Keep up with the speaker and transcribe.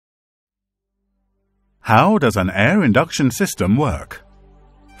How does an air induction system work?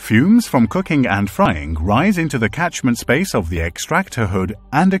 Fumes from cooking and frying rise into the catchment space of the extractor hood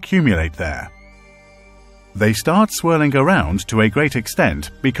and accumulate there. They start swirling around to a great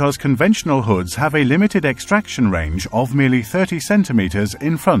extent because conventional hoods have a limited extraction range of merely 30 centimeters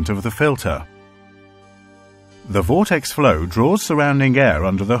in front of the filter. The vortex flow draws surrounding air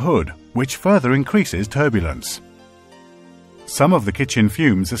under the hood, which further increases turbulence. Some of the kitchen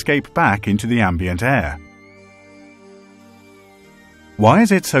fumes escape back into the ambient air. Why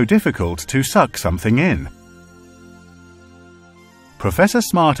is it so difficult to suck something in? Professor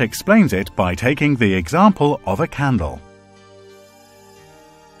Smart explains it by taking the example of a candle.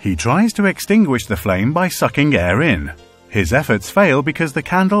 He tries to extinguish the flame by sucking air in. His efforts fail because the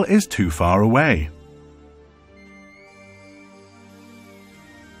candle is too far away.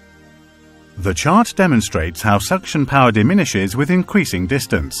 The chart demonstrates how suction power diminishes with increasing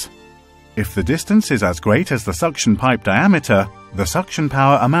distance. If the distance is as great as the suction pipe diameter, the suction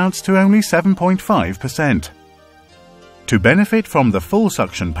power amounts to only 7.5%. To benefit from the full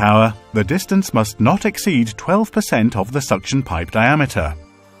suction power, the distance must not exceed 12% of the suction pipe diameter.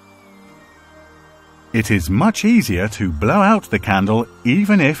 It is much easier to blow out the candle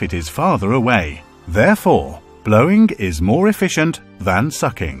even if it is farther away. Therefore, blowing is more efficient than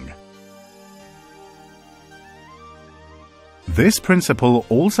sucking. This principle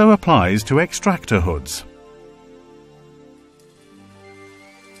also applies to extractor hoods.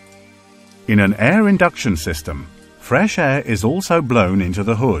 In an air induction system, fresh air is also blown into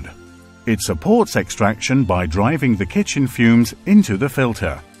the hood. It supports extraction by driving the kitchen fumes into the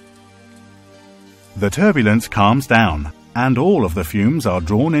filter. The turbulence calms down, and all of the fumes are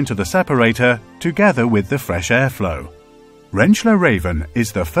drawn into the separator together with the fresh airflow. Reven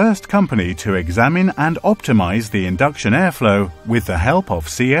is the first company to examine and optimize the induction airflow with the help of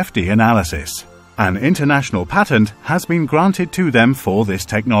CFD analysis. An international patent has been granted to them for this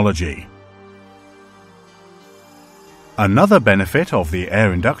technology. Another benefit of the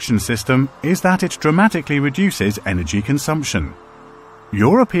air induction system is that it dramatically reduces energy consumption.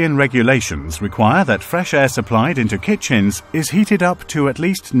 European regulations require that fresh air supplied into kitchens is heated up to at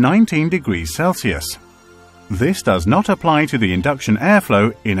least 19 degrees Celsius. This does not apply to the induction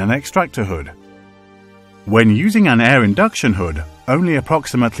airflow in an extractor hood. When using an air induction hood, only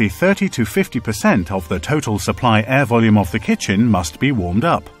approximately 30 to 50% of the total supply air volume of the kitchen must be warmed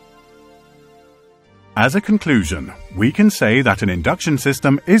up. As a conclusion, we can say that an induction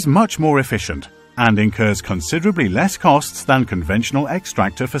system is much more efficient and incurs considerably less costs than conventional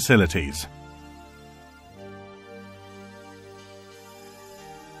extractor facilities.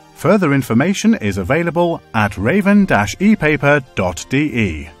 Further information is available at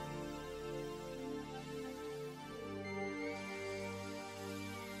reven-epaper.de.